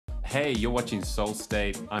Hey, you're watching Soul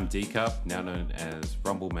State. I'm Dcup, now known as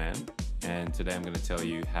Rumbleman, and today I'm going to tell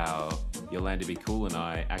you how Yolanda Be Cool and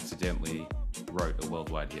I accidentally wrote a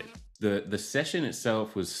worldwide hit. The session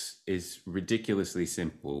itself is ridiculously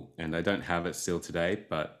simple, and I don't have it still today,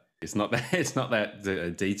 but it's not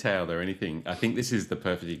that detailed or anything. I think this is the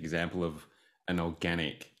perfect example of an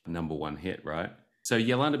organic #1 hit, right? So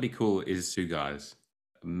Yolanda Be Cool is two guys,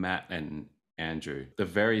 Matt and Andrew. The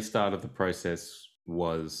very start of the process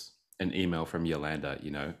was an email from Yolanda,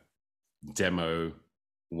 demo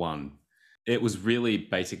 1. It was really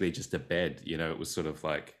basically just a bed, it was sort of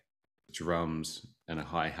like drums and a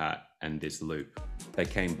hi-hat and this loop. They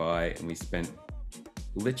came by and we spent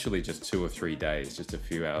literally just 2 or 3 days, just a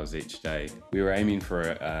few hours each day. We were aiming for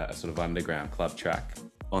a sort of underground club track.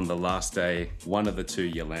 On the last day, one of the two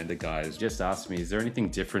Yolanda guys just asked me, is there anything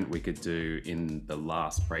different we could do in the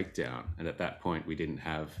last breakdown? And at that point, we didn't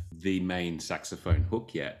have the main saxophone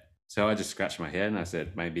hook yet. So I just scratched my head and I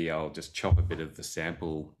said, maybe I'll just chop a bit of the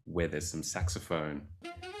sample where there's some saxophone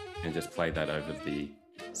and just play that over the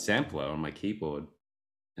sampler on my keyboard.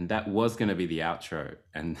 And that was going to be the outro.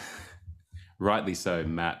 And rightly so,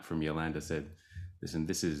 Matt from Yolanda said, listen,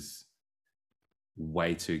 this is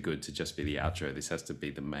way too good to just be the outro. This has to be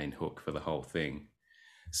the main hook for the whole thing.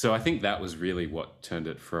 So I think that was really what turned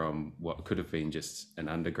it from what could have been just an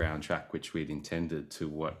underground track, which we'd intended, to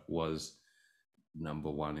what was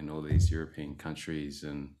 #1 in all these European countries.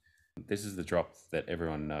 And this is the drop that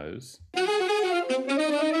everyone knows.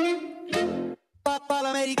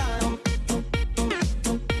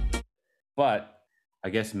 But I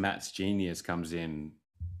guess Matt's genius comes in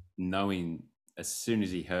knowing as soon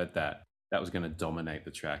as he heard that was going to dominate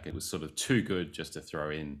the track. It was sort of too good just to throw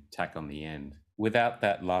in, tack on the end. Without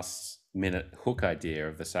that last minute hook idea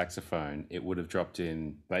of the saxophone, it would have dropped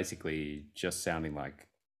in basically just sounding like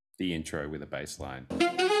the intro with a bass line.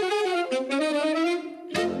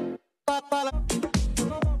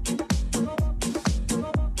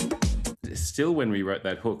 Still, when we wrote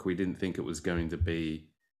that hook, we didn't think it was going to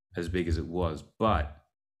be as big as it was, but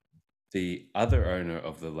the other owner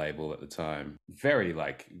of the label at the time, very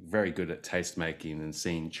good at taste making and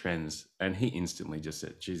seeing trends. And he instantly just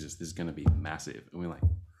said, Jesus, this is going to be massive. And we're like,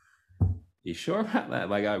 you sure about that?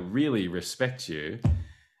 Like, I really respect you.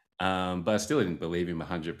 But I still didn't believe him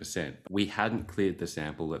 100%. We hadn't cleared the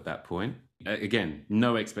sample at that point. Again,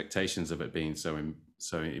 no expectations of it being so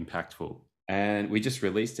impactful. And we just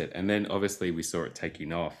released it. And then obviously we saw it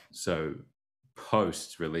taking off. So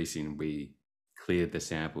post-releasing, we cleared the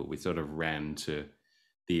sample. We sort of ran to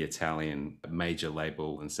the Italian major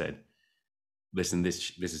label and said, listen,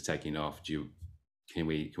 this is taking off. Can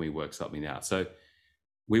we work something out? So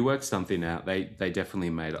we worked something out. They definitely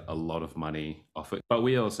made a lot of money off it, but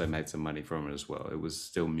we also made some money from it as well. It was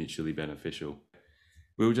still mutually beneficial.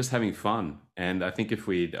 We were just having fun. And I think if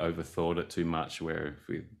we'd overthought it too much, where if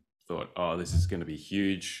we thought, oh, this is going to be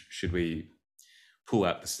huge, should we pull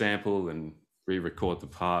out the sample and re-record the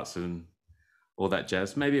parts and all that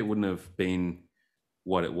jazz, maybe it wouldn't have been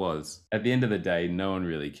what it was. At the end of the day, no one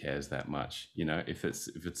really cares that much. If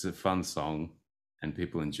it's a fun song and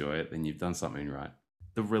people enjoy it, then you've done something right.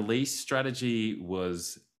 The release strategy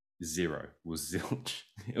was zilch.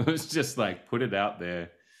 It was just like, put it out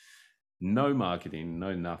there. No marketing,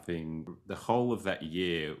 no nothing. The whole of that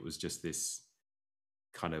year was just this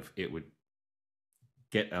kind of, it would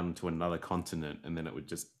get onto another continent and then it would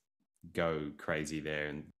just go crazy there.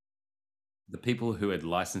 And the people who had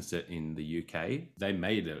licensed it in the UK, they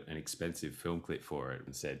made an expensive film clip for it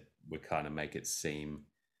and said, we kind of make it seem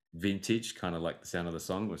vintage, kind of like the sound of the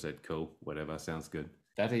song. We said, cool, whatever, sounds good.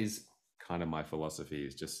 That is kind of my philosophy,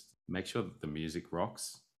 is just make sure that the music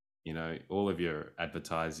rocks. All of your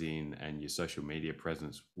advertising and your social media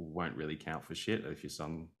presence won't really count for shit if your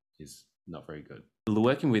song is not very good.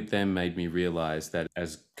 Working with them made me realize that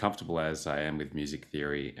as comfortable as I am with music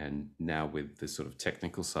theory and now with the sort of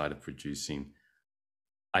technical side of producing,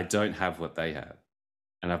 I don't have what they have.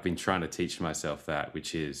 And I've been trying to teach myself that,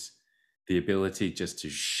 which is the ability just to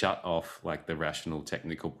shut off like the rational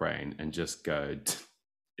technical brain and just go,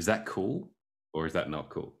 is that cool or is that not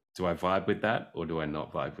cool? Do I vibe with that or do I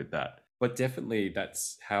not vibe with that? But definitely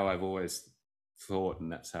that's how I've always thought,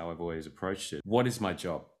 and that's how I've always approached it. What is my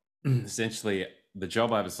job? Essentially, the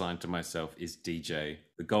job I've assigned to myself is DJ.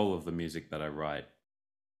 The goal of the music that I write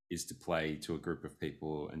is to play to a group of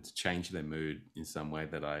people and to change their mood in some way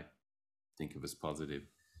that I think of as positive.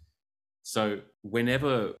 So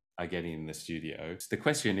whenever I get in the studio, the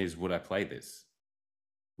question is, would I play this?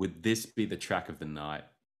 Would this be the track of the night,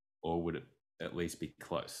 or would it at least be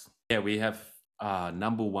close? Yeah, we have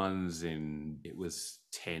Number ones in, it was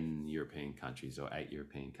 10 European countries or 8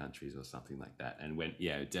 European countries or something like that. And went,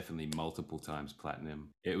 yeah, definitely multiple times platinum.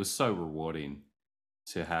 It was so rewarding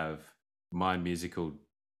to have my musical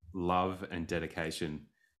love and dedication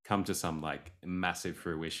come to some like massive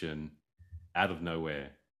fruition out of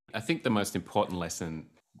nowhere. I think the most important lesson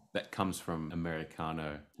that comes from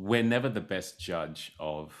Americano, we're never the best judge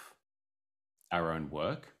of our own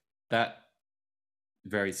work. That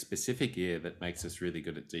very specific ear that makes us really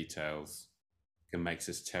good at details can make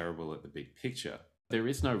us terrible at the big picture. There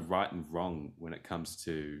is no right and wrong when it comes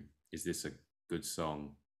to, is this a good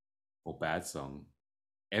song or bad song?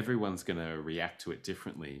 Everyone's going to react to it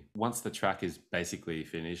differently. Once the track is basically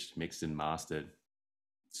finished, mixed and mastered,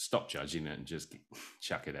 stop judging it and just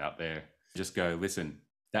chuck it out there. Just go, listen,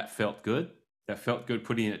 that felt good. That felt good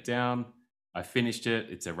putting it down. I finished it.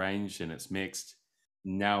 It's arranged and it's mixed.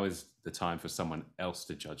 Now is the time for someone else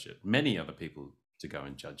to judge it. Many other people to go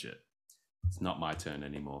and judge it. It's not my turn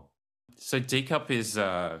anymore. So Dcup is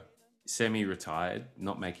semi-retired,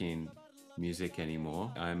 not making music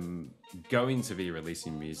anymore. I'm going to be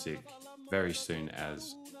releasing music very soon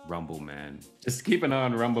as Rumbleman. Just keep an eye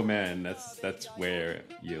on Rumbleman. That's where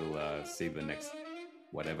you'll see the next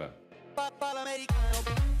whatever.